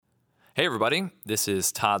Hey everybody, this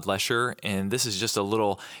is Todd Lesher, and this is just a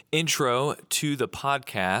little intro to the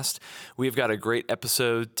podcast. We've got a great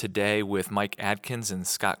episode today with Mike Adkins and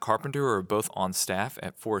Scott Carpenter, who are both on staff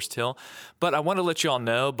at Forest Hill. But I want to let you all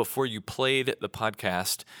know before you played the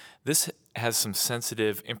podcast, this has some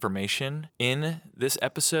sensitive information in this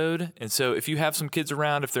episode. And so if you have some kids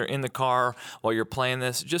around, if they're in the car while you're playing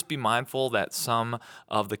this, just be mindful that some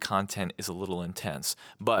of the content is a little intense.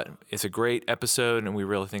 But it's a great episode, and we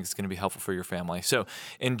really think it's going to be helpful for your family. So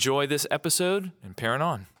enjoy this episode and parent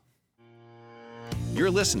on.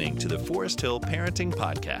 You're listening to the Forest Hill Parenting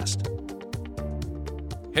Podcast.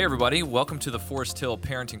 Hey everybody, welcome to the Forest Hill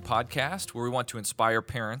Parenting Podcast, where we want to inspire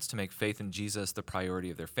parents to make faith in Jesus the priority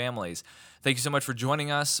of their families. Thank you so much for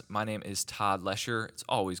joining us. My name is Todd Lesher. It's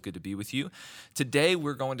always good to be with you. Today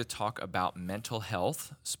we're going to talk about mental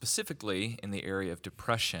health, specifically in the area of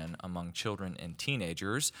depression among children and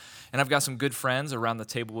teenagers. And I've got some good friends around the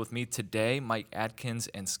table with me today. Mike Adkins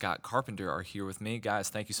and Scott Carpenter are here with me. Guys,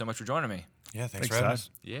 thank you so much for joining me. Yeah, thanks for having us.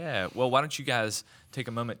 Yeah, well, why don't you guys take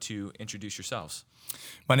a moment to introduce yourselves?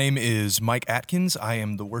 My name is Mike Atkins. I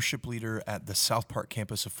am the worship leader at the South Park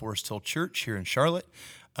campus of Forest Hill Church here in Charlotte.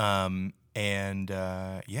 I'm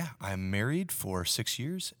married for 6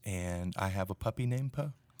 years, and I have a puppy named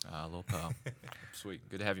Poe. Little Poe. Sweet.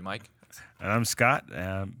 Good to have you, Mike. And I'm Scott.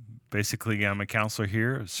 Basically, I'm a counselor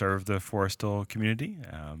here, serve the Forest Hill community.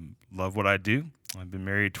 Love what I do. I've been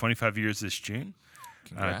married 25 years this June.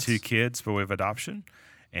 Congrats. 2 kids by way of adoption.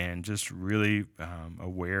 And just really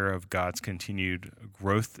aware of God's continued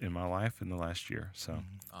growth in my life in the last year. So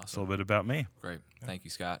That's a little bit about me. Great. Thank you,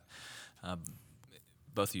 Scott.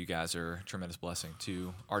 Both of you guys are a tremendous blessing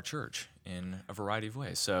to our church in a variety of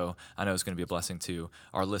ways. So I know it's going to be a blessing to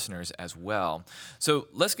our listeners as well. So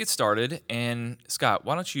let's get started. And Scott,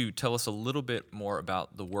 why don't you tell us a little bit more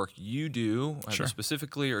about the work you do, Sure.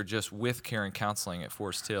 specifically or just with care and counseling at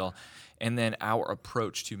Forest Hill, and then our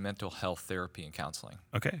approach to mental health therapy and counseling.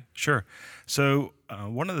 Okay, sure. So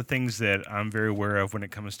one of the things that I'm very aware of when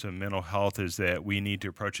it comes to mental health is that we need to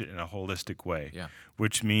approach it in a holistic way,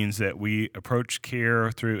 which means that we approach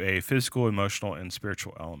care through a physical, emotional, and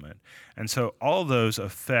spiritual element. And so all of those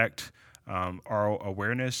affect our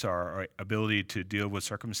awareness, our ability to deal with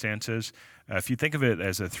circumstances. If you think of it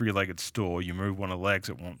as a 3-legged stool, you move one of the legs,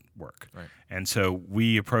 it won't work. Right. And so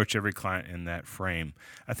we approach every client in that frame.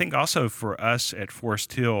 I think also for us at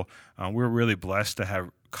Forest Hill, we're really blessed to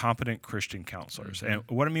have competent Christian counselors. Mm-hmm. And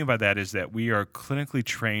what I mean by that is that we are clinically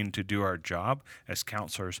trained to do our job as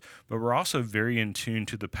counselors, but we're also very in tune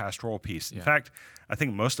to the pastoral piece. In fact, I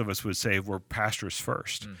think most of us would say we're pastors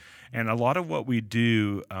first. And a lot of what we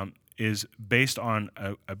do is based on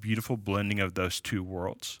a beautiful blending of those two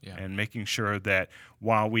worlds and making sure that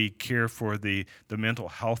while we care for the mental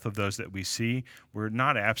health of those that we see, we're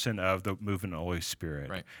not absent of the movement of the Holy Spirit.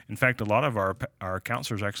 Right. In fact, a lot of our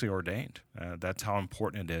counselors are actually ordained. That's how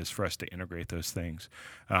important it is for us to integrate those things.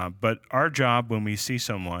 But our job when we see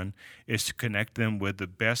someone is to connect them with the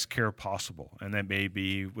best care possible. And that may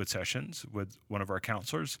be with sessions with one of our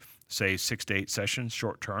counselors, say 6 to 8 sessions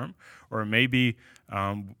short term, or maybe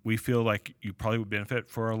we feel like you probably would benefit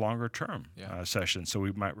for a longer term session. So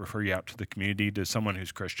we might refer you out to the community, to someone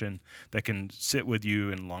who's Christian that can sit with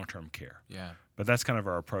you in long-term care. Yeah. But that's kind of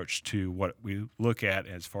our approach to what we look at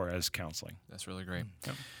as far as counseling. That's really great.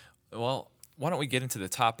 Yep. Well, why don't we get into the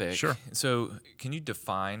topic? Sure. So can you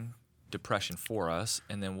define depression for us,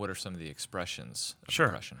 and then what are some of the expressions of Sure.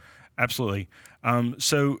 depression? Absolutely.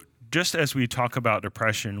 So just as we talk about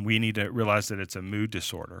depression, we need to realize that it's a mood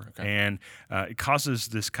disorder, and it causes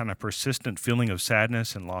this kind of persistent feeling of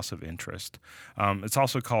sadness and loss of interest. It's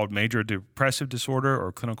also called major depressive disorder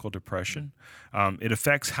or clinical depression. It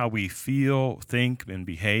affects how we feel, think, and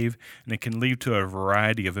behave, and it can lead to a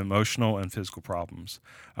variety of emotional and physical problems.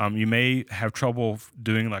 You may have trouble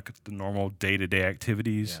doing like the normal day-to-day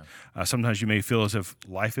activities. Sometimes you may feel as if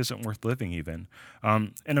life isn't worth living even.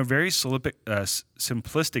 In a very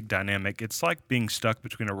simplistic dynamic, it's like being stuck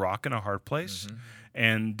between a rock and a hard place,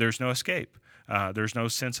 and there's no escape. There's no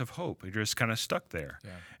sense of hope. You're just kind of stuck there.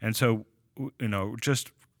 And so,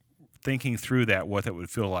 just thinking through that, what that would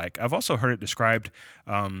feel like. I've also heard it described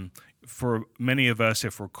for many of us,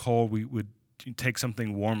 if we're cold, we would take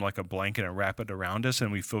something warm like a blanket and wrap it around us,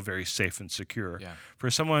 and we feel very safe and secure.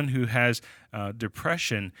 For someone who has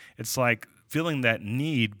depression, it's like feeling that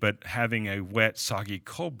need, but having a wet, soggy,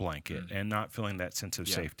 cold blanket and not feeling that sense of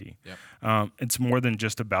safety. It's more than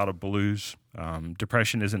just about a blues.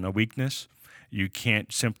 Depression isn't a weakness. You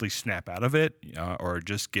can't simply snap out of it or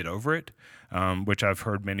just get over it, which I've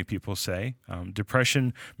heard many people say.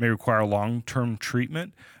 Depression may require long-term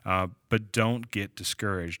treatment, but don't get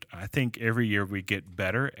discouraged. I think every year we get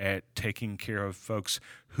better at taking care of folks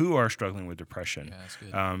who are struggling with depression. Yeah, that's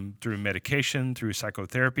good. Through medication, through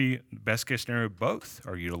psychotherapy. Best case scenario, both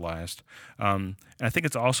are utilized. And I think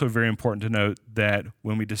it's also very important to note that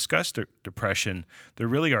when we discuss depression, there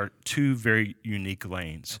really are two very unique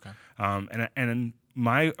lanes. Okay. And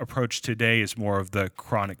my approach today is more of the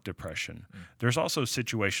chronic depression. There's also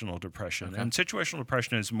situational depression. Okay. And situational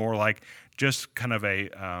depression is more like just kind of a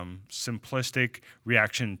simplistic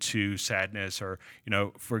reaction to sadness, or,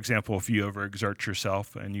 for example, if you overexert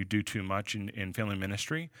yourself and you do too much in family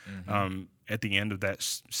ministry, at the end of that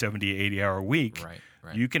 70, 80-hour week,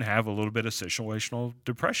 Right. you can have a little bit of situational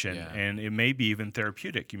depression, Yeah. and it may be even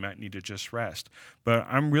therapeutic. You might need to just rest. But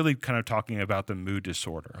I'm really kind of talking about the mood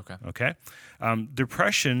disorder. Okay?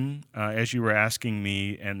 Depression, as you were asking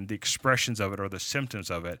me, and the expressions of it or the symptoms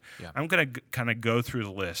of it, Yeah. I'm going to kind of go through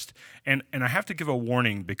the list. And I have to give a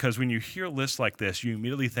warning, because when you hear lists like this, you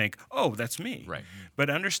immediately think, oh, that's me. Right. But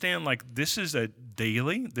understand, this is a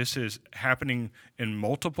daily. This is happening in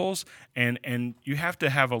multiples, and you have to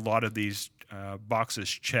have a lot of these boxes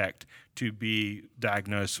checked to be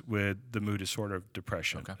diagnosed with the mood disorder of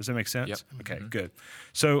depression. Okay. Does that make sense? Yep. Okay, good.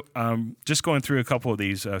 So just going through a couple of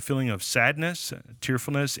these, feeling of sadness,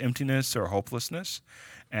 tearfulness, emptiness, or hopelessness,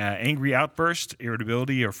 angry outburst,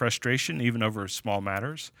 irritability, or frustration, even over small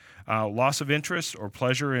matters, loss of interest or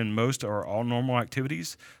pleasure in most or all normal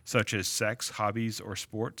activities, such as sex, hobbies, or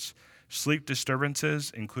sports, sleep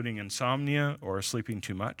disturbances, including insomnia or sleeping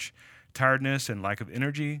too much, tiredness and lack of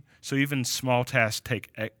energy, so even small tasks take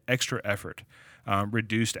extra effort,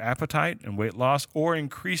 reduced appetite and weight loss, or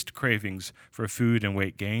increased cravings for food and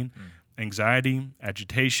weight gain, anxiety,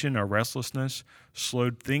 agitation or restlessness,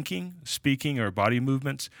 slowed thinking, speaking or body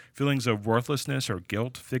movements, feelings of worthlessness or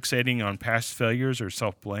guilt, fixating on past failures or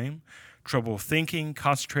self-blame, trouble thinking,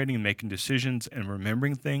 concentrating and making decisions and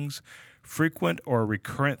remembering things, frequent or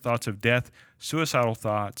recurrent thoughts of death, suicidal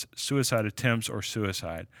thoughts, suicide attempts or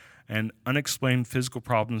suicide, and unexplained physical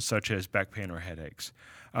problems such as back pain or headaches.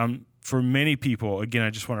 For many people, again,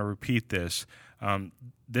 I just want to repeat this,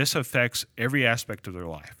 this affects every aspect of their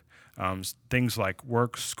life. Things like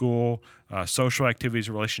work, school, social activities,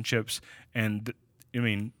 relationships, and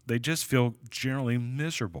they just feel generally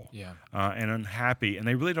miserable and unhappy, and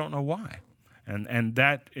they really don't know why. And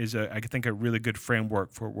that is, I think, a really good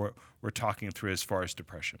framework for what we're talking through as far as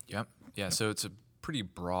depression. Yep. Yeah. So it's a pretty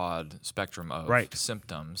broad spectrum of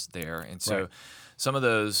symptoms there. And so some of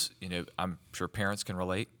those, I'm sure parents can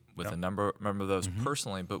relate with a number of those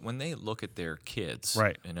personally, but when they look at their kids,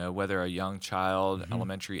 whether a young child,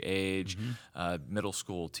 elementary age, middle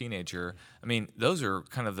school, teenager, those are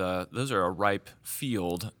those are a ripe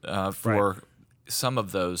field for some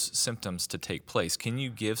of those symptoms to take place. Can you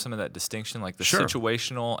give some of that distinction, like the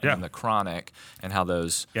situational and the chronic, and how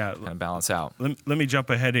those kind of balance out? Let me jump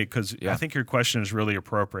ahead here, because I think your question is really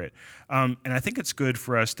appropriate. And I think it's good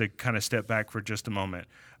for us to kind of step back for just a moment.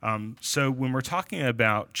 So when we're talking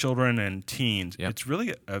about children and teens, it's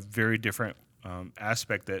really a very different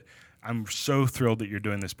aspect that I'm so thrilled that you're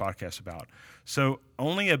doing this podcast about. So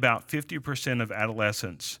only about 50% of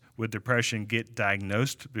adolescents with depression get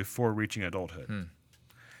diagnosed before reaching adulthood.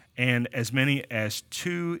 And as many as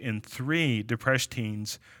 2 in 3 depressed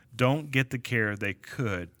teens don't get the care they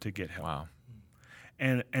could to get help. Wow.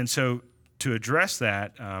 And so to address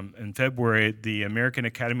that, in February, the American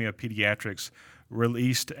Academy of Pediatrics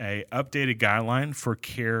released a updated guideline for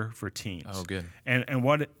care for teens. Oh, good. And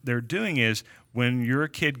what they're doing is, when your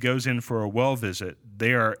kid goes in for a well visit,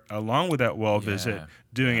 they are, along with that well visit,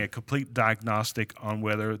 doing a complete diagnostic on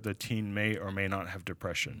whether the teen may or may not have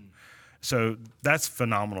depression. So that's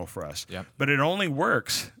phenomenal for us. But it only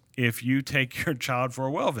works if you take your child for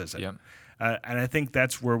a well visit. And I think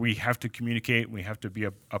that's where we have to communicate. We have to be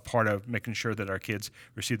a part of making sure that our kids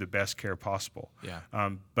receive the best care possible.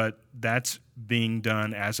 But that's being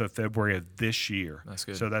done as of February of this year. That's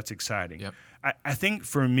good. So that's exciting. I think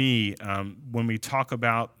for me, when we talk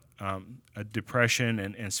about a depression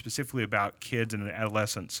and specifically about kids and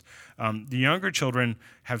adolescents, the younger children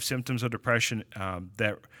have symptoms of depression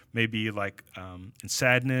that may be like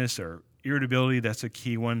sadness or irritability. That's a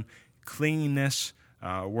key one. Clinginess,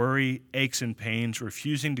 worry, aches and pains,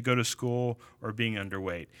 refusing to go to school, or being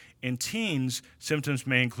underweight. In teens, symptoms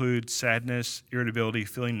may include sadness, irritability,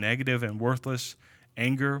 feeling negative and worthless,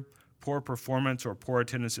 anger, poor performance or poor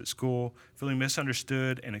attendance at school, feeling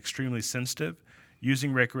misunderstood and extremely sensitive,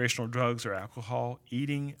 using recreational drugs or alcohol,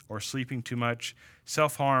 eating or sleeping too much,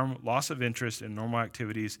 self-harm, loss of interest in normal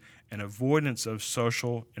activities, and avoidance of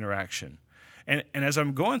social interaction. And as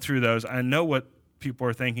I'm going through those, I know what people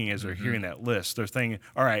are thinking as they're hearing that list. They're thinking,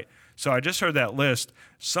 all right, so I just heard that list.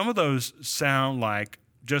 Some of those sound like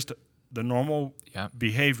just the normal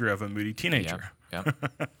behavior of a moody teenager.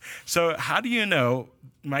 So how do you know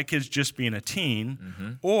my kid's just being a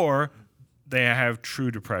teen or they have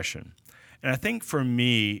true depression? And I think for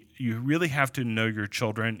me, you really have to know your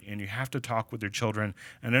children, and you have to talk with your children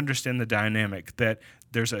and understand the dynamic that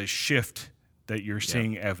there's a shift that you're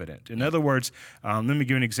seeing evident. In other words, let me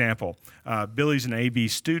give you an example. Billy's an AB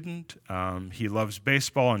student. He loves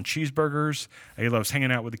baseball and cheeseburgers. He loves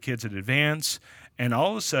hanging out with the kids at Advance. And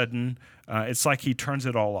all of a sudden, it's like he turns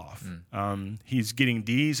it all off. He's getting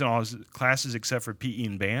D's in all his classes except for PE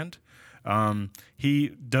and band. He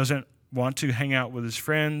doesn't want to hang out with his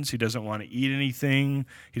friends. He doesn't want to eat anything.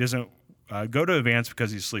 He doesn't go to Advance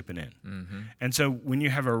because he's sleeping in. And so when you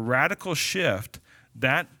have a radical shift,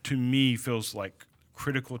 that to me feels like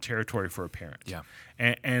critical territory for a parent.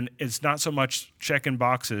 And it's not so much checking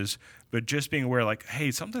boxes, but just being aware, like,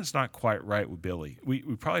 hey, something's not quite right with Billy. We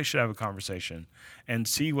probably should have a conversation and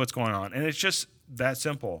see what's going on. And it's just that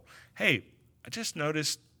simple. Hey, I just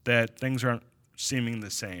noticed that things aren't seeming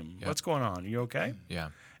the same. What's going on? Are you okay?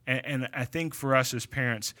 And I think for us as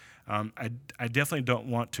parents, I definitely don't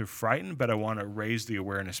want to frighten, but I want to raise the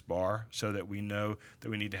awareness bar so that we know that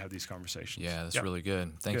we need to have these conversations. Yeah, that's really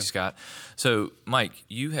good. Thanks, Scott. So, Mike,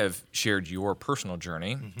 you have shared your personal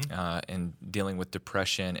journey in dealing with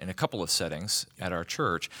depression in a couple of settings at our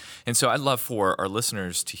church. And so I'd love for our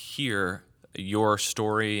listeners to hear your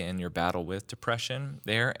story and your battle with depression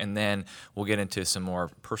there, and then we'll get into some more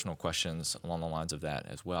personal questions along the lines of that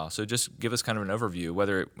as well. So just give us kind of an overview,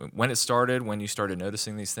 when it started, when you started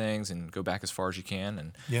noticing these things, and go back as far as you can.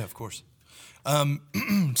 And yeah, of course.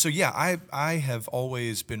 So yeah, I have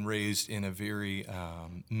always been raised in a very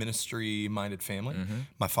ministry-minded family.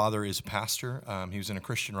 My father is a pastor. He was in a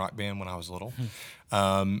Christian rock band when I was little.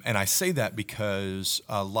 And I say that because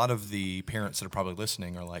a lot of the parents that are probably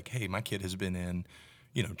listening are like, hey, my kid has been in,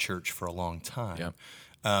 church for a long time.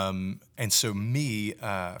 And so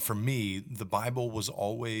for me, the Bible was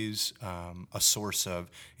always a source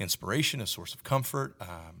of inspiration, a source of comfort,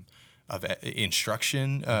 of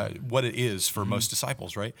instruction, what it is for most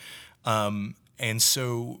disciples, right? And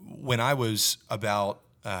so when I was about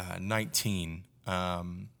 19,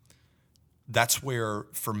 that's where,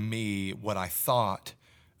 for me, what I thought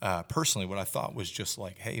was just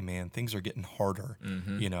like, hey, man, things are getting harder.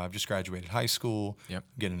 I've just graduated high school,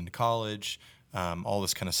 getting into college, all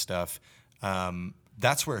this kind of stuff.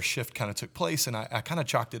 That's where a shift kind of took place, and I kind of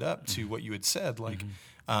chalked it up to what you had said, like,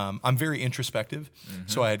 I'm very introspective,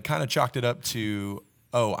 so I had kind of chalked it up to,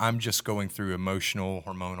 I'm just going through emotional,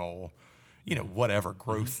 hormonal, whatever,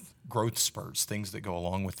 growth spurts, things that go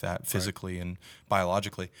along with that physically and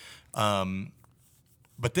biologically.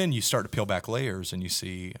 But then you start to peel back layers and you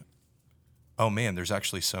see, oh man, there's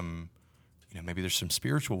actually some, maybe there's some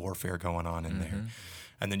spiritual warfare going on in there.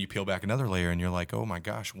 And then you peel back another layer and you're like, oh my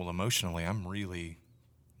gosh, well, emotionally, I'm really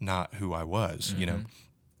not who I was,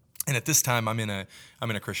 And at this time, I'm in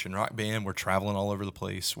a Christian rock band. We're traveling all over the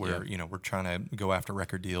place. We're we're trying to go after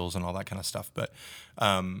record deals and all that kind of stuff. But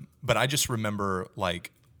I just remember,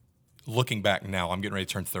 like, looking back now. I'm getting ready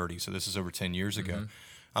to turn 30, so this is over 10 years ago.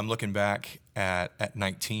 I'm looking back at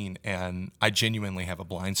 19, and I genuinely have a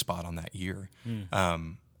blind spot on that year.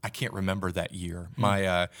 I can't remember that year.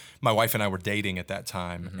 My wife and I were dating at that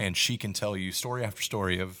time, and she can tell you story after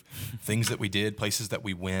story of things that we did, places that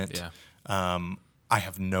we went. I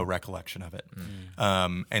have no recollection of it.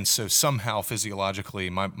 And so somehow physiologically,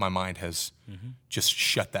 my mind has just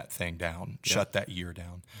shut that thing down, shut that year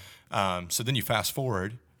down. So then you fast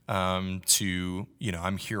forward to,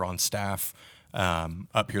 I'm here on staff,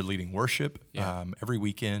 up here leading worship every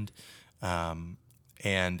weekend.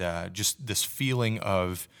 And just this feeling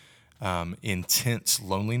of intense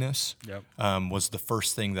loneliness was the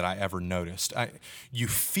first thing that I ever noticed. You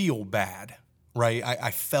feel bad. Right,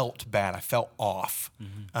 I felt bad. I felt off,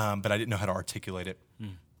 but I didn't know how to articulate it.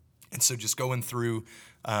 And so, just going through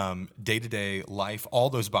day-to-day life, all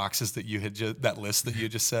those boxes that you had that list that you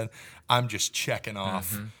just said, I'm just checking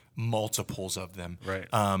off multiples of them. Right.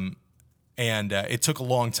 And it took a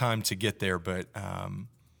long time to get there, but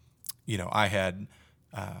I had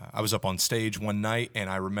I was up on stage one night, and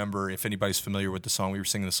I remember, if anybody's familiar with the song, we were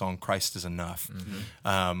singing the song "Christ is Enough,"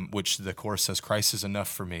 which the chorus says, "Christ is enough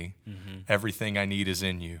for me. Everything I need is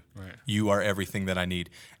in you. Right. You are everything that I need."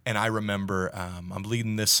 And I remember I'm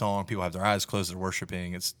leading this song. People have their eyes closed. They're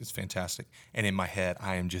worshiping. It's fantastic. And in my head,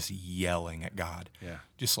 I am just yelling at God. Yeah.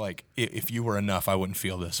 Just like, if you were enough, I wouldn't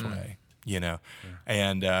feel this way, you know? Yeah.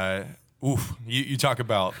 And oof, you talk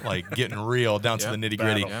about like getting real down to the nitty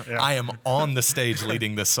gritty. Yeah. I am on the stage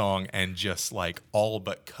leading this song and just like all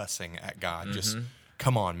but cussing at God. Just,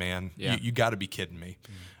 come on, man. Yeah. You got to be kidding me.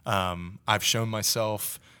 I've shown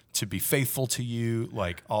myself to be faithful to you,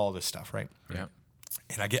 like all this stuff, right? Yeah.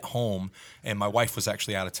 And I get home, and my wife was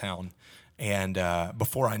actually out of town. And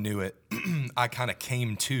before I knew it, I kind of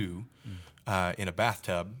came to in a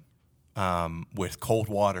bathtub with cold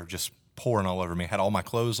water just pouring all over me. I had all my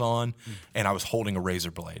clothes on, and I was holding a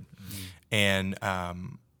razor blade. And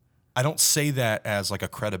I don't say that as like a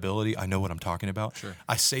credibility. I know what I'm talking about. Sure.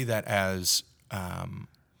 I say that as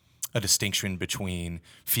a distinction between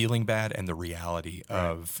feeling bad and the reality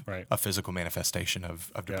of a physical manifestation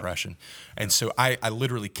of depression. And so I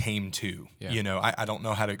literally came to, you know, I don't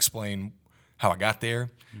know how to explain how I got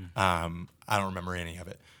there. I don't remember any of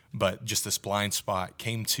it, but just this blind spot,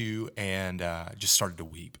 came to and just started to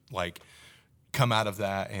weep. Like, come out of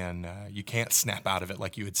that, and you can't snap out of it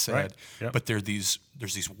like you had said. Right. Yep. But there's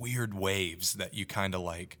these weird waves that you kind of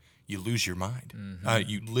like, you lose your mind.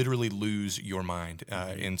 You literally lose your mind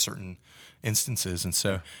in certain instances. And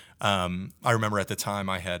so I remember at the time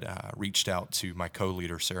I had reached out to my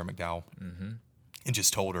co-leader, Sarah McDowell, and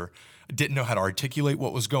just told her. Didn't know how to articulate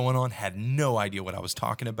what was going on, had no idea what I was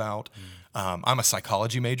talking about. I'm a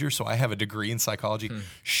psychology major, so I have a degree in psychology.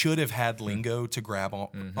 Should have had lingo to grab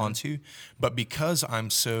onto. But because I'm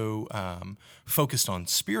so focused on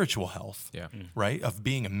spiritual health, right, of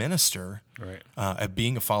being a minister, of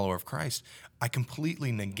being a follower of Christ, I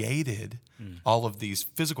completely negated all of these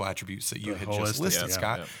physical attributes that you had just listed,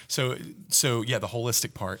 Scott. So the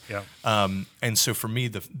holistic part. And so for me,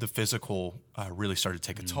 the physical really started to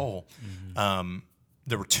take a toll.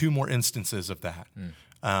 There were two more instances of that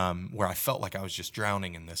where I felt like I was just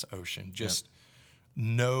drowning in this ocean, just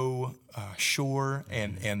no shore.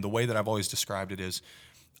 And the way that I've always described it is,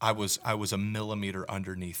 I was a millimeter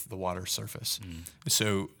underneath the water surface.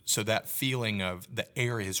 So that feeling of the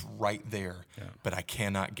air is right there, but I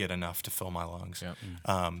cannot get enough to fill my lungs.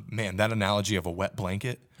 Man, that analogy of a wet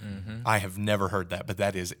blanket, I have never heard that, but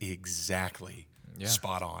that is exactly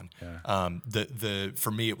spot on.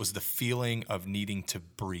 For me, it was the feeling of needing to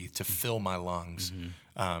breathe, to fill my lungs,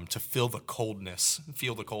 to feel the coldness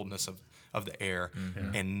of the air,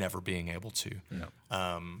 and never being able to.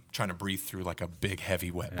 Trying to breathe through like a big,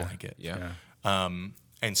 heavy, wet blanket.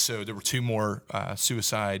 And so there were two more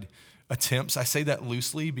suicide attempts. I say that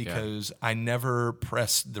loosely because I never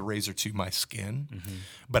pressed the razor to my skin,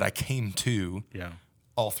 but I came to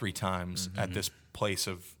all three times at this place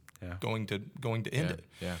of going to end it.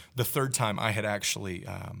 The third time I had actually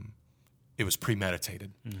it was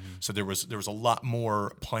premeditated. So there was a lot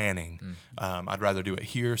more planning. I'd rather do it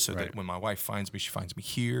here so that when my wife finds me, she finds me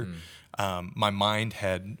here. My mind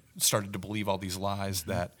had started to believe all these lies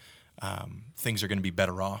that things are going to be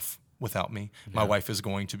better off without me. My wife is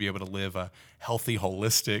going to be able to live a healthy,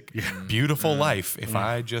 holistic, beautiful life if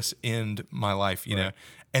I just end my life, you know.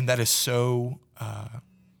 And that is so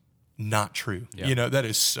not true. You know, that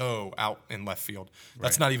is so out in left field.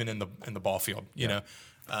 That's not even in the ball field, you know.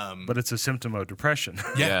 But it's a symptom of depression.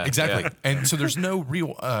 Exactly. And so there's no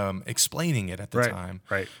real explaining it at the time.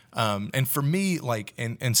 And for me, like,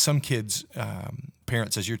 and some kids,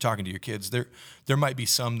 parents, as you're talking to your kids, there might be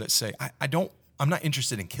some that say, I'm not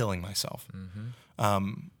interested in killing myself.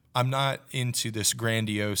 I'm not into this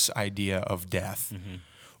grandiose idea of death.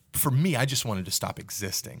 For me, I just wanted to stop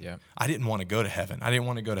existing. I didn't want to go to heaven. I didn't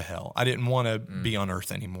want to go to hell. I didn't want to be on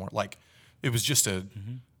earth anymore. Like, it was just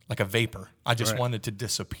like a vapor. I just wanted to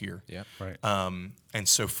disappear. And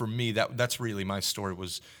so for me, that's really my story,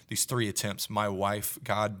 was these three attempts. My wife,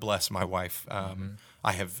 God bless my wife.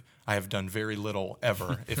 I have done very little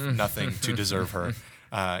ever, if nothing, to deserve her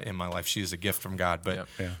in my life. She is a gift from God. But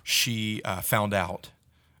she found out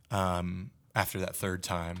after that third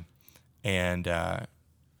time, and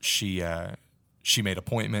she made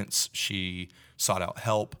appointments. She sought out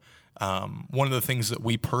help. One of the things that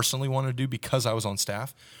we personally wanted to do, because I was on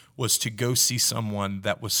staff, was to go see someone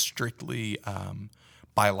that was strictly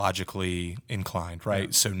biologically inclined,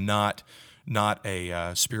 right? So not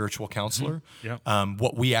a spiritual counselor.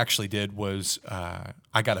 What we actually did was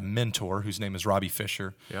I got a mentor whose name is Robbie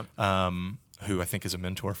Fisher, who I think is a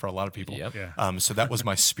mentor for a lot of people. Yep. Yeah. So that was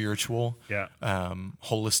my spiritual, Yeah.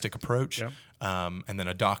 holistic approach. Yep. And then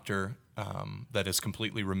a doctor that is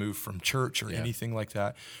completely removed from church or Yeah. anything like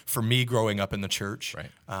that. For me, growing up in the church,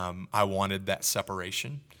 Right. I wanted that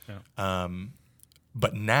separation. Yeah.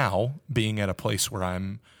 But now, being at a place where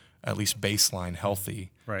I'm at least baseline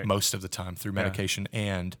healthy Right. most of the time through medication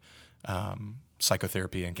and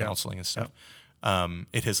psychotherapy and counseling and stuff,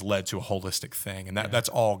 it has led to a holistic thing. And that's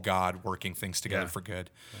all God working things together Yeah. for good.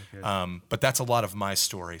 Okay. But that's a lot of my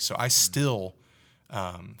story. So I still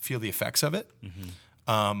feel the effects of it.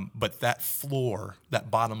 But that floor, that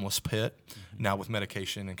bottomless pit, now with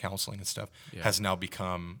medication and counseling and stuff, has now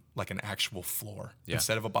become like an actual floor. Yeah.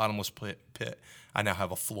 Instead of a bottomless pit, I now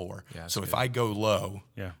have a floor. Yeah, that's so if good. I go low,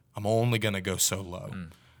 Yeah. I'm only going to go so low,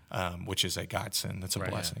 which is a godsend. That's a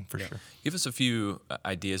blessing for sure. Give us a few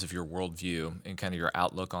ideas of your worldview and kind of your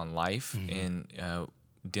outlook on life in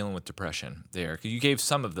dealing with depression there. 'Cause you gave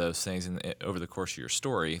some of those things over the course of your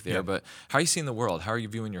story there, but how are you seeing the world? How are you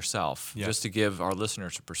viewing yourself? Yeah. Just to give our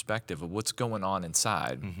listeners a perspective of what's going on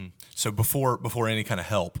inside. So before any kind of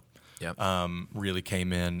help Yep. really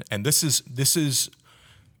came in, and this is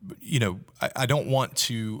I don't want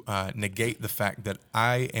to negate the fact that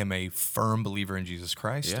I am a firm believer in Jesus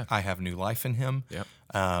Christ. Yeah. I have new life in Him. Yep.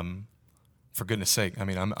 For goodness sake, I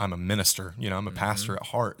mean, I'm a minister. I'm a pastor at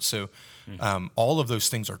heart. So all of those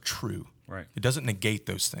things are true. Right. It doesn't negate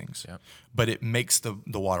those things, Yep. but it makes the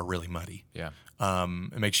water really muddy. Yeah.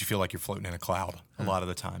 It makes you feel like you're floating in a cloud a lot of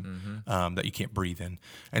the time, that you can't breathe in.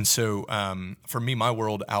 And so for me, my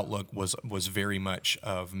world outlook was very much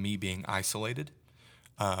of me being isolated.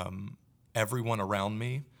 Everyone around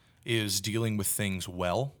me is dealing with things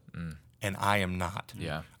well, and I am not.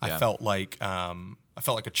 Yeah. I felt like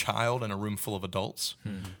a child in a room full of adults.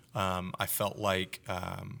 I felt like,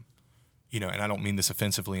 and I don't mean this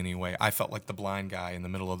offensively in any way, I felt like the blind guy in the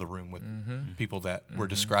middle of the room with people that were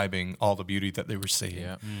describing all the beauty that they were seeing.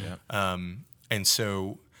 Yeah. Yeah. And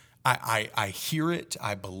so I hear it,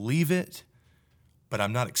 I believe it, but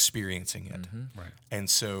I'm not experiencing it. Right. And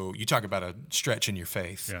so you talk about a stretch in your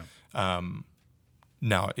faith. Yeah.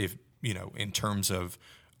 Now, if, in terms of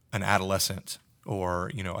an adolescent or,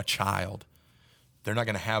 a child, they're not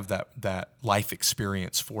going to have that life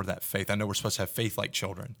experience for that faith. I know we're supposed to have faith like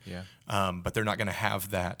children, but they're not going to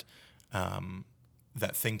have that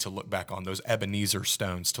thing to look back on, those Ebenezer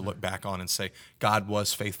stones to look back on and say, God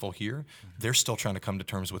was faithful here. They're still trying to come to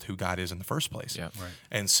terms with who God is in the first place. Yeah. Right.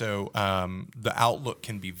 And so the outlook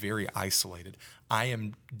can be very isolated. I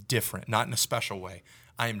am different, not in a special way.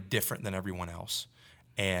 I am different than everyone else.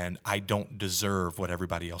 And I don't deserve what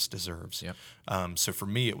everybody else deserves. Yep. So for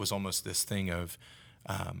me, it was almost this thing of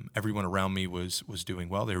everyone around me was doing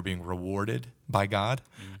well. They were being rewarded by God.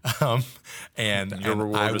 And Your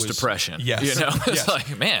reward I was depression. Yes. It's yes.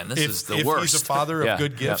 like, man, this is the worst. If he's a father of Yeah,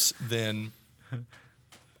 good yeah. gifts, then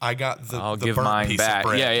I got the I'll the give burnt mine piece back. of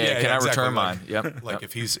bread. Yeah. Can I exactly. return Like- mine? Yep. Like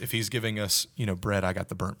Yep. if he's giving us bread, I got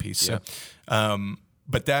the burnt piece. Yep. So,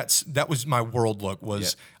 but that was my world look.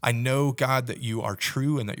 Was I know, God, that you are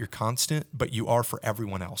true and that you're constant, but you are for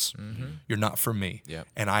everyone else. You're not for me. Yep.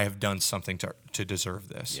 And I have done something to deserve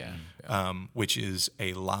this. Yeah. Which is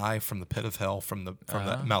a lie from the pit of hell, from the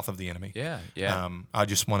mouth of the enemy. Yeah. Yeah. I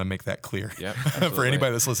just want to make that clear. Yep, For absolutely.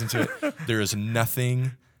 anybody that's listening to it, there is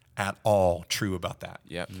nothing at all true about that.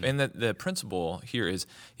 Yeah, and the principle here is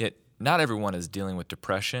not everyone is dealing with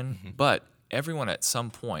depression, but everyone at some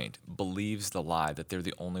point believes the lie that they're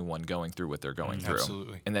the only one going through what they're going through.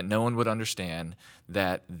 Absolutely. And that no one would understand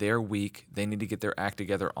that they're weak, they need to get their act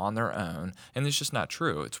together on their own, and it's just not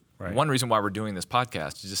true. It's Right. one reason why we're doing this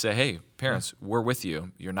podcast is to say, hey, parents, we're with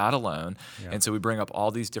you. You're not alone. And so we bring up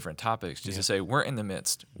all these different topics just to say we're in the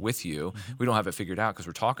midst with you. We don't have it figured out because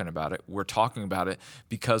we're talking about it. We're talking about it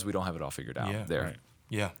because we don't have it all figured out there. Right.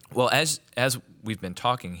 Yeah. Well, as we've been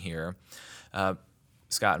talking here,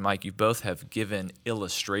 Scott and Mike, you both have given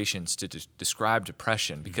illustrations to describe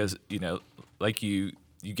depression because, like you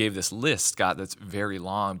gave this list, Scott, that's very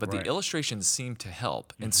long, but Right. the illustrations seem to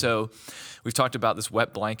help. And so we've talked about this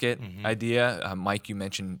wet blanket idea. Mike, you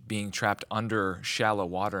mentioned being trapped under shallow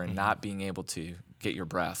water and not being able to get your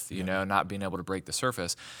breath, not being able to break the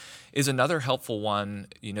surface. Is another helpful one,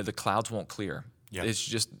 the clouds won't clear. Yeah. It's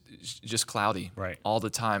just cloudy Right. all the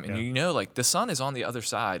time. And Yeah. like the sun is on the other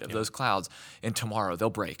side of those clouds, and tomorrow they'll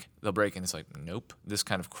break. And it's like, nope, this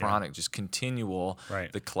kind of chronic, just continual,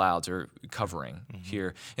 Right. the clouds are covering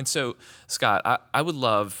here. And so, Scott, I would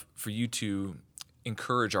love for you to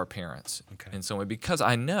encourage our parents Okay. in some way, because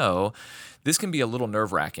I know this can be a little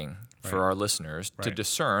nerve-wracking for Right. our listeners to Right.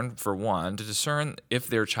 discern, for one, to discern if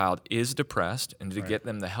their child is depressed and to get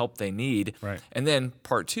them the help they need. Right. And then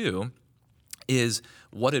part two is,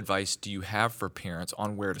 what advice do you have for parents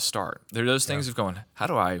on where to start? There are those things of going,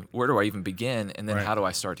 where do I even begin? And then Right. how do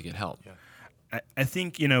I start to get help? I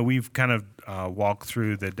think, we've kind of walked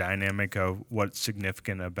through the dynamic of what's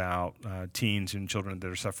significant about teens and children that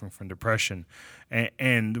are suffering from depression.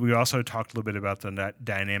 And we also talked a little bit about the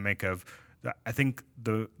dynamic of, I think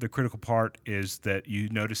the critical part is that you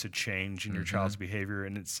notice a change in your child's behavior,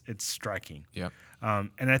 and it's striking. Yep.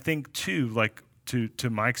 And I think, too, like to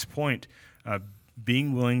Mike's point,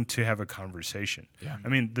 being willing to have a conversation. Yeah. I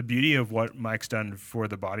mean, the beauty of what Mike's done for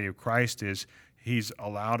the body of Christ is he's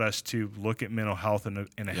allowed us to look at mental health in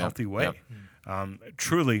a healthy way.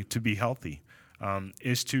 Truly, to be healthy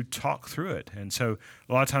is to talk through it. And so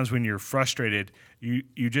a lot of times when you're frustrated,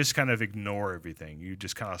 you just kind of ignore everything. You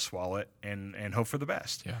just kind of swallow it and hope for the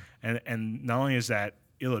best. Yeah. And not only is that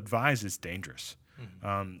ill-advised, it's dangerous.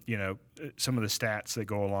 Some of the stats that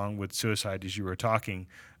go along with suicide, as you were talking,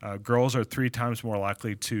 girls are 3 times more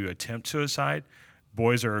likely to attempt suicide.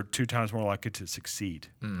 Boys are 2 times more likely to succeed.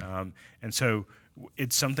 And so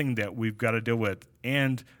it's something that we've got to deal with.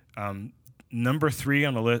 And number 3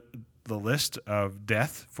 on the list of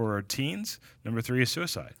death for teens, number 3 is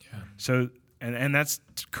suicide. Yeah. So, and that's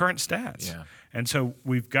current stats. Yeah. And so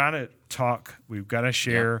we've got to talk, we've got to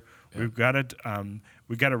share, we've got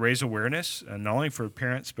to raise awareness, not only for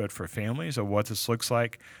parents but for families of what this looks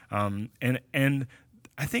like. And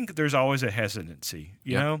I think there's always a hesitancy.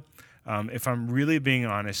 You know, if I'm really being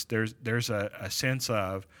honest, there's a sense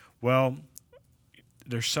of, well,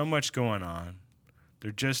 there's so much going on.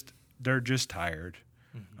 They're just tired.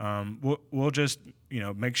 We'll just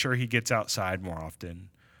make sure he gets outside more often,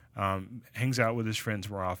 hangs out with his friends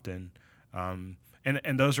more often.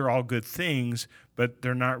 And those are all good things, but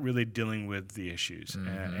they're not really dealing with the issues.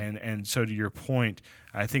 And so to your point,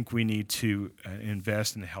 I think we need to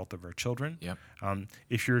invest in the health of our children. Yep.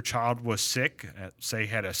 If your child was sick, say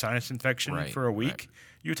had a sinus infection for a week,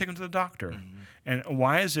 you would take them to the doctor. And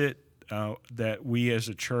why is it that we as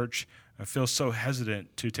a church feel so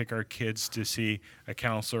hesitant to take our kids to see a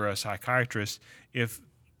counselor or a psychiatrist if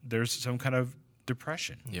there's some kind of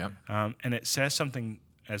depression? Yep. And it says something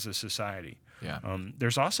as a society. Yeah.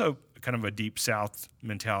 There's also kind of a deep South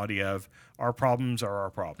mentality of our problems are our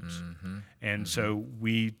problems. And so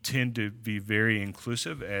we tend to be very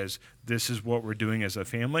inclusive as this is what we're doing as a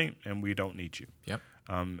family and we don't need you. Yep.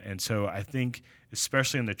 And so I think,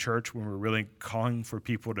 especially in the church, when we're really calling for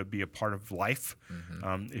people to be a part of life,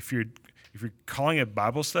 if you're calling it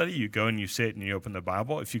Bible study, you go and you sit and you open the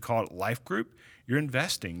Bible. If you call it life group, you're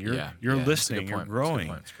investing, you're listening, you're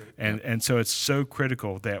growing. And so it's so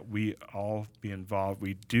critical that we all be involved.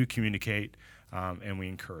 We do communicate and we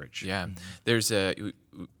encourage. Yeah. We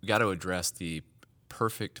got to address the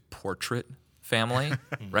perfect portrait family,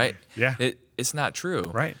 right? Yeah. It's not true.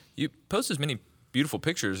 Right. You post as many beautiful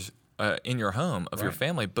pictures in your home of your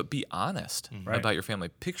family, but be honest about your family.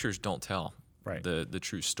 Pictures don't tell the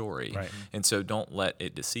true story. Right. And so don't let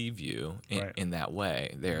it deceive you in that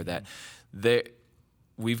way that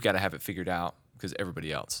we've got to have it figured out because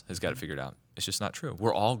everybody else has got it figured out. It's just not true.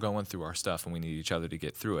 We're all going through our stuff and we need each other to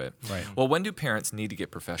get through it. Right. Well, when do parents need to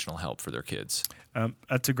get professional help for their kids?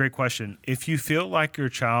 That's a great question. If you feel like your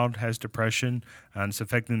child has depression and it's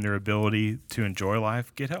affecting their ability to enjoy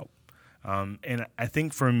life, get help. And I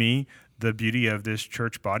think for me, the beauty of this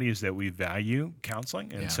church body is that we value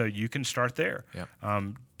counseling, and so you can start there. Yep.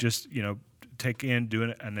 Just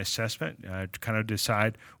do an assessment to kind of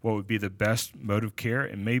decide what would be the best mode of care.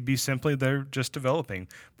 It may be simply they're just developing,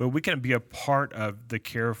 but we can be a part of the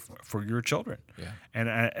care for your children. Yeah.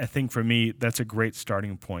 And I think for me, that's a great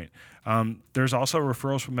starting point. There's also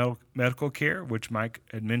referrals for medical care, which Mike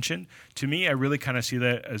had mentioned. To me, I really kind of see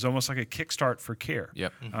that as almost like a kickstart for care.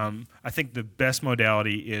 Yep. I think the best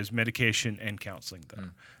modality is medication and counseling, though.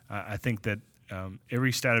 I think that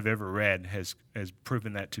every stat I've ever read has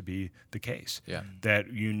proven that to be the case. Yeah.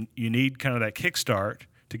 That you need kind of that kickstart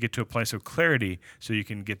to get to a place of clarity so you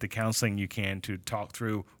can get the counseling you can to talk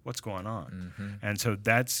through what's going on. And so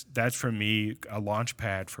that's for me a launch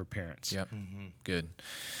pad for parents. Yep. Good.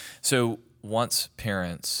 So once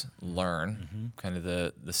parents learn kind of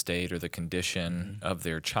the state or the condition of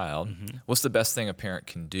their child, what's the best thing a parent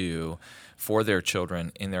can do for their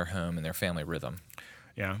children in their home and their family rhythm?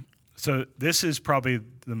 Yeah. So this is probably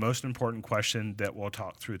the most important question that we'll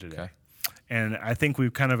talk through today. Okay. And I think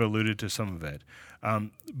we've kind of alluded to some of it.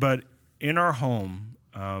 But in our home,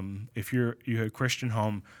 if you're a Christian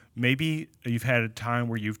home, maybe you've had a time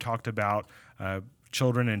where you've talked about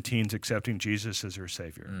children and teens accepting Jesus as their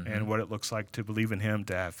Savior and what it looks like to believe in Him,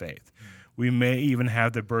 to have faith. We may even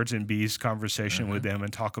have the birds and bees conversation with them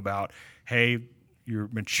and talk about, hey, you're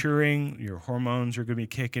maturing, your hormones are going to be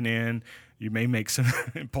kicking in, you may make some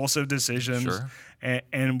impulsive decisions,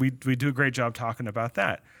 and we do a great job talking about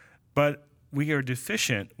that. But we are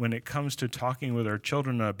deficient when it comes to talking with our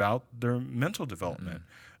children about their mental development,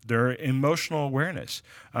 their emotional awareness.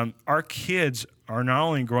 Our kids are not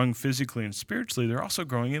only growing physically and spiritually, they're also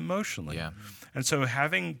growing emotionally. Yeah. And so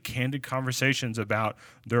having candid conversations about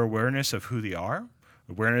their awareness of who they are,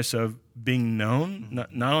 awareness of being known,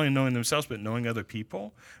 not only knowing themselves, but knowing other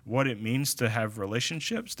people, what it means to have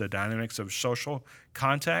relationships, the dynamics of social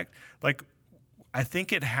contact. Like, I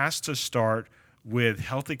think it has to start with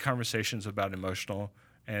healthy conversations about emotional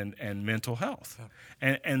and mental health.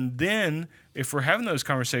 And then if we're having those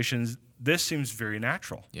conversations, this seems very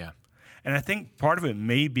natural. Yeah. And I think part of it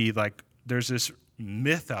may be like there's this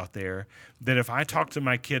myth out there that if I talk to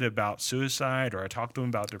my kid about suicide or I talk to him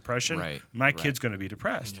about depression, my kid's going to be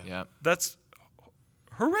depressed. Yeah. That's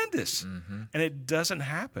horrendous. And it doesn't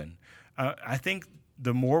happen. I think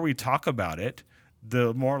the more we talk about it,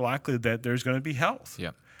 the more likely that there's going to be health.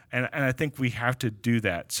 Yeah. And I think we have to do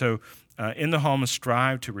that. So in the home,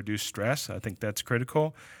 strive to reduce stress. I think that's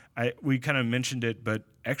critical. We kind of mentioned it, but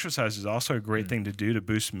exercise is also a great thing to do to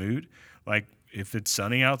boost mood. Like if it's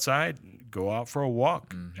sunny outside, go out for a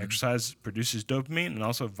walk. Exercise produces dopamine and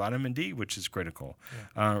also vitamin D, which is critical.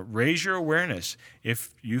 Raise your awareness.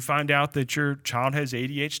 If you find out that your child has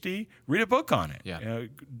ADHD, read a book on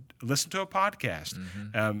it. Listen to a podcast.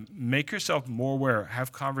 Make yourself more aware.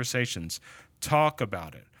 Have conversations. Talk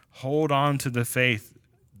about it. Hold on to the faith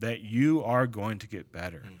that you are going to get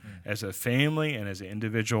better. As a family and as an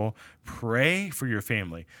individual, pray for your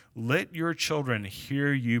family. Let your children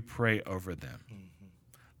hear you pray over them.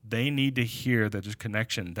 They need to hear that there's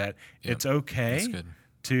connection, that it's okay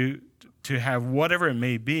to have whatever it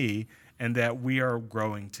may be, and that we are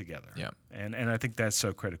growing together. And I think that's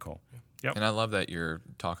so critical. And I love that you're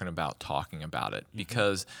talking about it,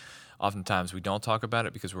 because oftentimes we don't talk about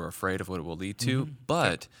it because we're afraid of what it will lead to,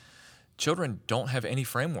 but children don't have any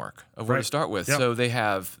framework of where to start with. So they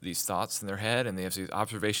have these thoughts in their head and they have these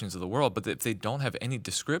observations of the world, but if they don't have any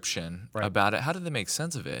description about it, how do they make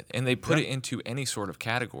sense of it? And they put it into any sort of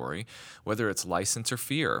category, whether it's license or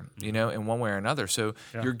fear, in one way or another. So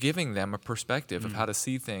you're giving them a perspective of how to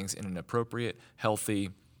see things in an appropriate, healthy,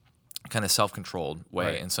 kind of self-controlled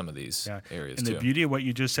way in some of these areas too. And the beauty of what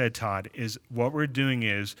you just said, Todd, is what we're doing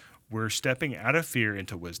is we're stepping out of fear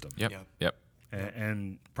into wisdom. Yep.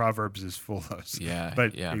 And Proverbs is full of those.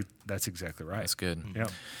 That's exactly right. That's good.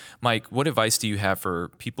 Mike, what advice do you have for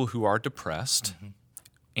people who are depressed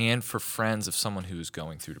and for friends of someone who is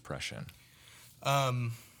going through depression?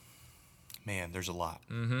 Man, there's a lot.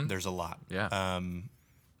 There's a lot. Yeah.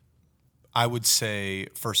 I would say,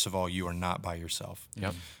 first of all, you are not by yourself.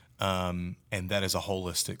 And that is a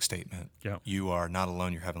holistic statement. You are not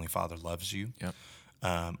alone. Your Heavenly Father loves you.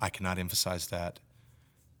 I cannot emphasize that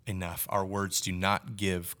enough. Our words do not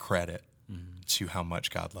give credit to how much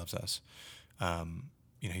God loves us.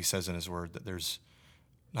 He says in His Word that there's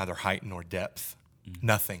neither height nor depth.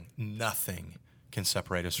 Nothing can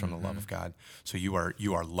separate us from the love of God. So you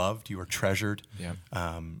are loved, you are treasured,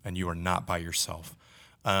 and you are not by yourself.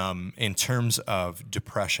 In terms of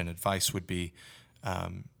depression, advice would be,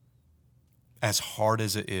 as hard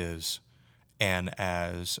as it is and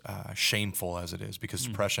as shameful as it is, because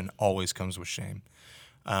depression always comes with shame,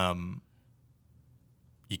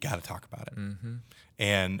 you got to talk about it.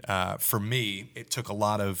 And for me, it took a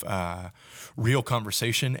lot of real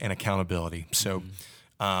conversation and accountability. So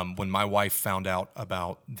when my wife found out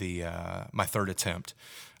about my third attempt,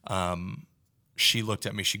 she looked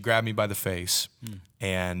at me, she grabbed me by the face,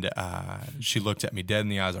 and she looked at me dead in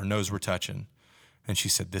the eyes, our nose were touching, and she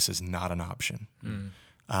said, "This is not an option."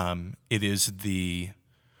 It is the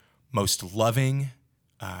most loving,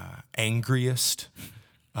 angriest,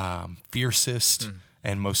 fiercest,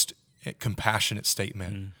 and most compassionate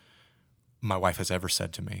statement my wife has ever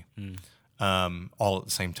said to me, all at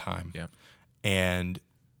the same time. And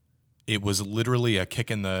it was literally a kick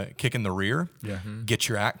in the rear. Get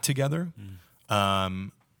your act together.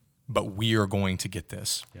 But we are going to get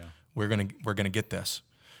this. We're gonna get this.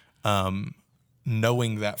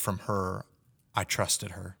 Knowing that from her, I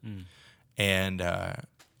trusted her. And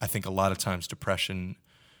I think a lot of times depression,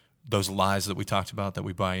 those lies that we talked about that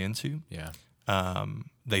we buy into,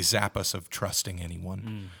 they zap us of trusting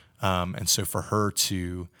anyone. And so for her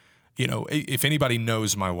to if anybody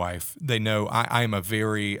knows my wife, they know I am a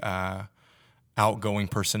very outgoing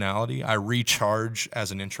personality. I recharge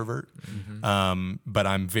as an introvert, but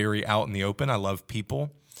I'm very out in the open. I love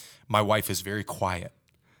people. My wife is very quiet.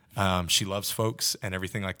 She loves folks and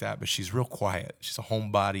everything like that, but she's real quiet. She's a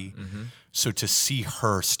homebody. So to see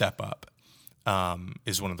her step up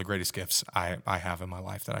is one of the greatest gifts I have in my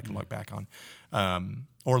life that I can look back on,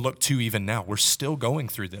 or look to even now. We're still going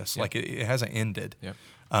through this. Like it hasn't ended,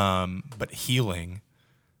 but healing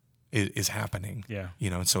is happening.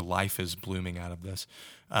 And so life is blooming out of this.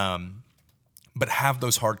 But have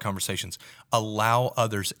those hard conversations. Allow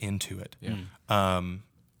others into it.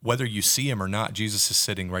 Whether you see him or not, Jesus is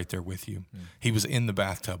sitting right there with you. He was in the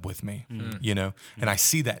bathtub with me, and I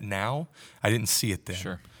see that now. I didn't see it then.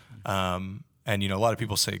 Sure. And a lot of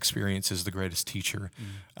people say experience is the greatest teacher.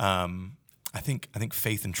 I think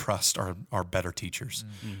faith and trust are better teachers,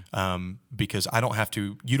 because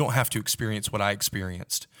you don't have to experience what I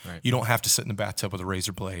experienced. Right. You don't have to sit in the bathtub with a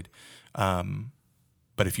razor blade.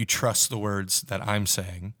 But if you trust the words that I'm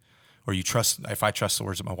saying, or if I trust the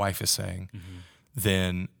words that my wife is saying,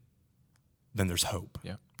 then there's hope.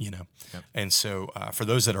 And so for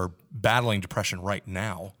those that are battling depression right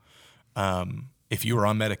now, if you are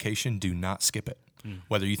on medication, do not skip it.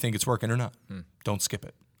 Whether you think it's working or not, don't skip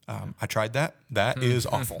it. I tried that. That is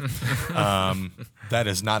awful. That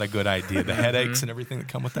is not a good idea. The headaches and everything that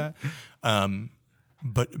come with that.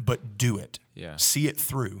 But do it. See it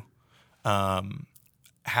through.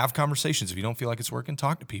 Have conversations. If you don't feel like it's working,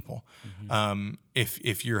 talk to people.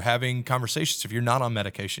 If you're having conversations, if you're not on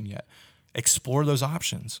medication yet, explore those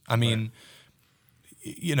options. I mean,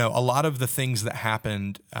 a lot of the things that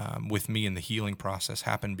happened with me in the healing process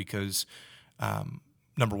happened because,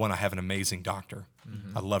 number one, I have an amazing doctor.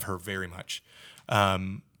 I love her very much.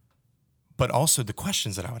 But also the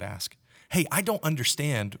questions that I would ask. Hey, I don't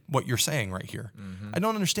understand what you're saying right here. I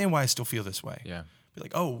don't understand why I still feel this way. Be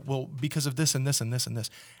like, oh, well, because of this and this and this and this.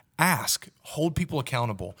 Ask, hold people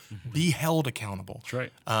accountable, be held accountable. That's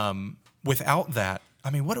right. Without that, I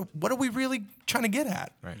mean, what are we really trying to get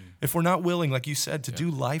at? Right. If we're not willing, like you said, to do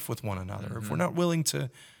life with one another, if we're not willing to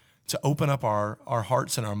open up our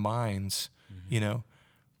hearts and our minds,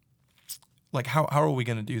 like how are we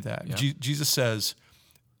going to do that? Jesus says,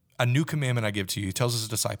 a new commandment I give to you. He tells his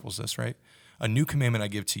disciples this, right? A new commandment I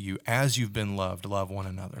give to you, as you've been loved, love one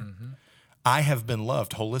another. I have been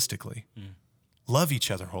loved holistically. Love each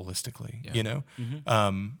other holistically,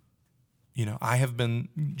 I have been,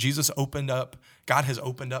 God has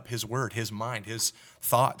opened up his word, his mind, his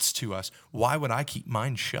thoughts to us. Why would I keep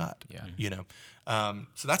mine shut?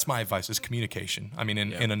 So that's my advice, is communication. I mean,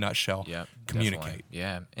 in a nutshell, communicate.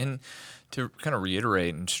 Definitely. And to kind of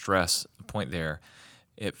reiterate and stress the point there,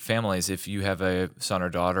 families, if you have a son or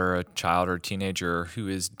daughter, a child or a teenager who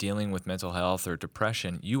is dealing with mental health or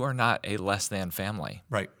depression, you are not a less than family.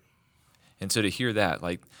 Right. And so to hear that,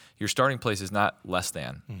 like, your starting place is not less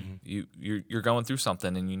than. You're going through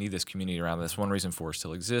something, and you need this community around. That's one reason Forest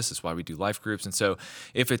Hill exists. That's why we do life groups. And so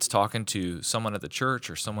if it's talking to someone at the church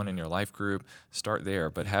or someone in your life group, start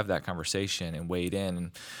there, but have that conversation and wade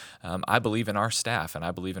in. And I believe in our staff, and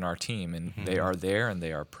I believe in our team, and they are there, and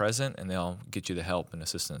they are present, and they'll get you the help and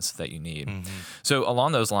assistance that you need. So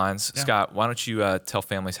along those lines, Scott, why don't you tell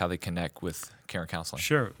families how they connect with Caring Counseling?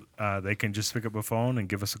 Sure. They can just pick up a phone and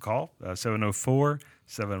give us a call,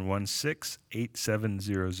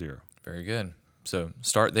 704-716-8700. Very good. So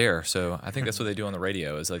start there. So I think that's what they do on the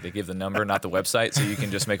radio, is like they give the number, not the website, so you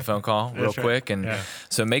can just make a phone call real quick. And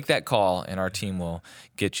so make that call, and our team will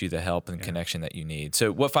get you the help and connection that you need.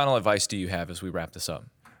 So what final advice do you have as we wrap this up?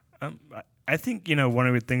 I think, one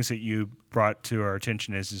of the things that you brought to our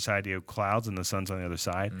attention is this idea of clouds and the sun's on the other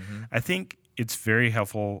side. I think it's very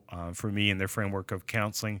helpful for me in the framework of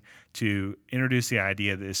counseling to introduce the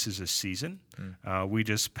idea that this is a season. We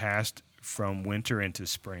just passed from winter into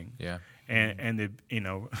spring. And the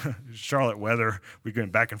Charlotte weather, we're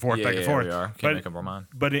going back and forth. We are. Can't make up our mind.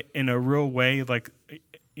 But in a real way, like,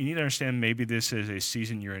 you need to understand, maybe this is a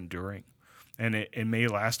season you're enduring. And it may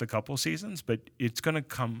last a couple of seasons, but it's going to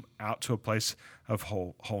come out to a place of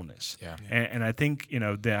wholeness. And I think,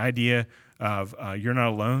 the idea of you're not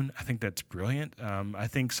alone, I think that's brilliant. I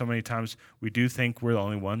think so many times we do think we're the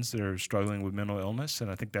only ones that are struggling with mental illness,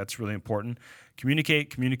 and I think that's really important.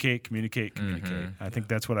 Communicate. I think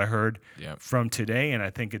that's what I heard from today, and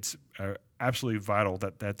I think it's absolutely vital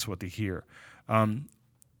that that's what they hear.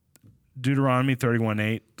 Deuteronomy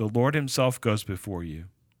 31:8, the Lord himself goes before you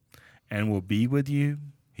and will be with you.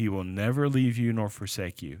 He will never leave you nor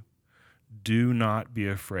forsake you. Do not be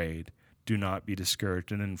afraid. Do not be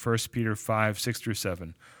discouraged. And in 1 Peter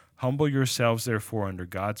 5:6-7, Humble yourselves, therefore, under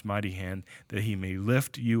God's mighty hand, that he may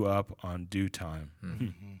lift you up on due time.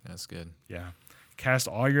 That's good. Yeah. Cast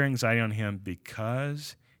all your anxiety on him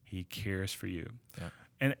because he cares for you.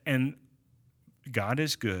 Yeah. And God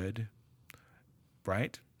is good,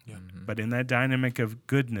 right? Yeah. But in that dynamic of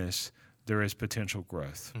goodness, there is potential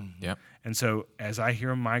growth. Yep. And so as I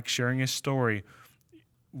hear Mike sharing his story,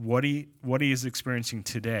 what he is experiencing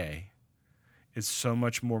today is so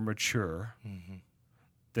much more mature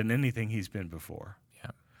than anything he's been before.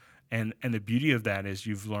 Yeah. And the beauty of that is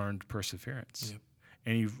you've learned perseverance. Yep.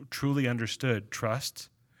 And you've truly understood trust,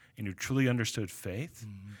 and you truly understood faith,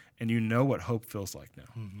 and you know what hope feels like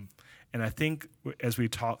now. And I think as we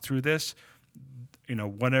talk through this,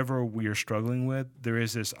 whatever we are struggling with, there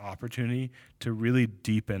is this opportunity to really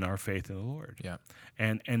deepen our faith in the Lord. Yeah.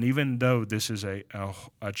 And even though this is a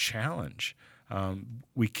challenge,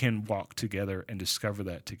 we can walk together and discover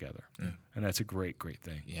that together. And that's a great, great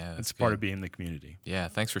thing. Yeah, it's part of being the community. Yeah,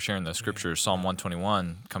 thanks for sharing those scriptures. Psalm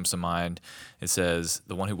 121 comes to mind. It says,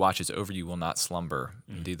 the one who watches over you will not slumber.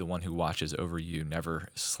 Indeed, the one who watches over you never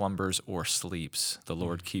slumbers or sleeps. The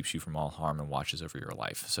Lord keeps you from all harm and watches over your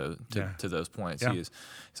life. So to those points, he's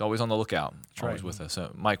always on the lookout. He's always with us.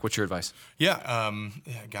 So, Mike, what's your advice?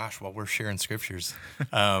 While we're sharing scriptures,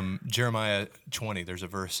 Jeremiah 20, there's a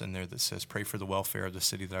verse in there that says, pray for the welfare of the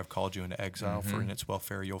city that I've called you into exile, for in its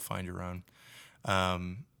welfare you'll find your own.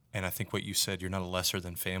 And I think what you said, you're not a lesser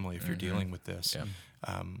than family if you're dealing with this. Yep.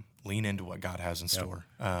 Lean into what God has in store.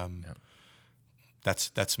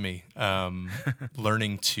 That's me.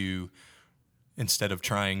 Learning to, instead of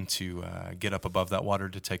trying to get up above that water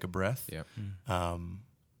to take a breath,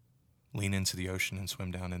 lean into the ocean and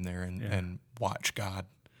swim down in there and watch God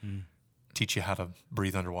teach you how to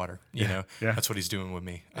breathe underwater. You know, that's what he's doing with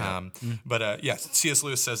me. C.S.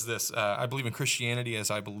 Lewis says this, I believe in Christianity as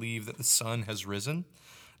I believe that the sun has risen,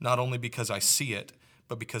 not only because I see it,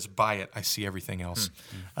 but because by it I see everything else.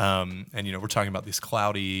 And, we're talking about this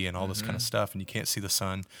cloudy and all this kind of stuff, and you can't see the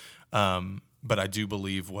sun. But I do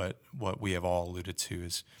believe what we have all alluded to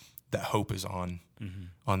is that hope is on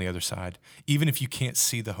the other side. Even if you can't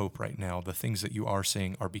see the hope right now, the things that you are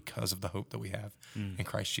seeing are because of the hope that we have in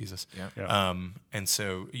Christ Jesus. And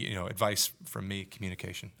so, advice from me,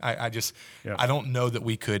 communication. I don't know that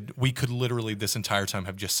we could literally this entire time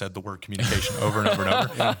have just said the word communication over and over and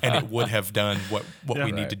over, and it would have done what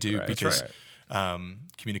we need to do, because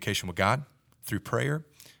communication with God through prayer,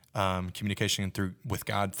 communication with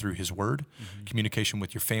God through his word, communication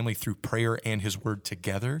with your family through prayer and his word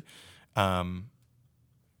together. Our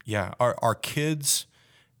kids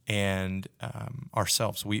and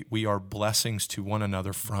ourselves, we are blessings to one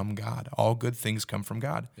another from God. All good things come from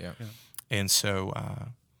God. And so,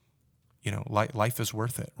 life is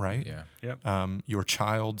worth it, right? Your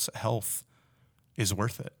child's health is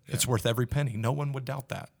worth it. It's worth every penny. No one would doubt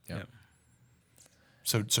that.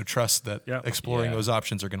 So trust that exploring those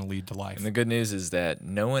options are going to lead to life. And the good news is that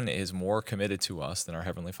no one is more committed to us than our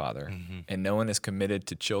Heavenly Father, and no one is committed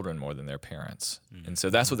to children more than their parents. And so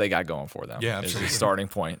that's what they got going for them. Is the starting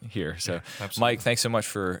point here. So, Mike, thanks so much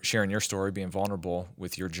for sharing your story, being vulnerable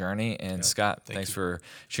with your journey. And Scott, thanks for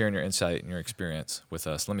sharing your insight and your experience with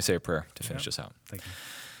us. Let me say a prayer to finish this out. Thank you.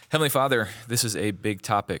 Heavenly Father, this is a big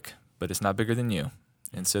topic, but it's not bigger than you.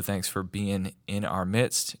 And so thanks for being in our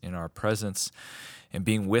midst, in our presence, and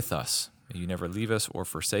being with us. You never leave us or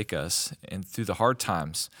forsake us. And through the hard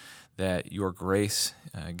times, that your grace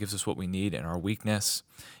gives us what we need in our weakness,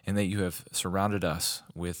 and that you have surrounded us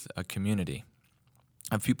with a community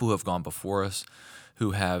of people who have gone before us,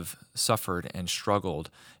 who have suffered and struggled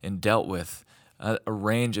and dealt with a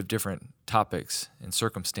range of different topics and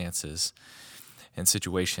circumstances and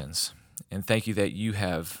situations. And thank you that you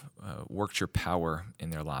have worked your power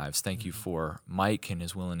in their lives. Thank you for Mike and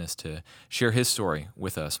his willingness to share his story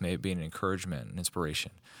with us. May it be an encouragement and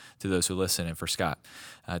inspiration to those who listen, and for Scott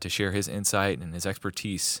to share his insight and his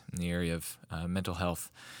expertise in the area of mental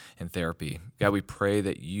health and therapy. God, we pray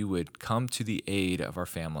that you would come to the aid of our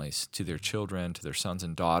families, to their children, to their sons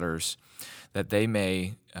and daughters, that they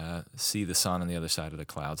may see the sun on the other side of the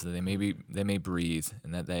clouds, that they may breathe,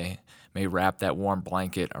 and that they may wrap that warm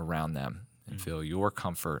blanket around them and feel your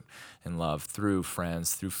comfort and love through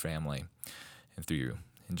friends, through family, and through you.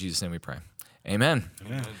 In Jesus' name we pray. Amen.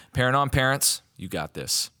 Parent on parents, you got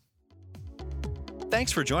this.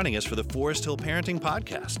 Thanks for joining us for the Forest Hill Parenting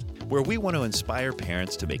Podcast, where we want to inspire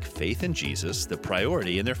parents to make faith in Jesus the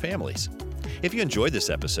priority in their families. If you enjoyed this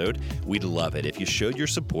episode, we'd love it if you showed your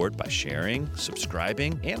support by sharing,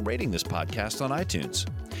 subscribing, and rating this podcast on iTunes.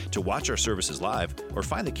 To watch our services live or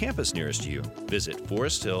find the campus nearest you, visit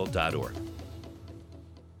foresthill.org.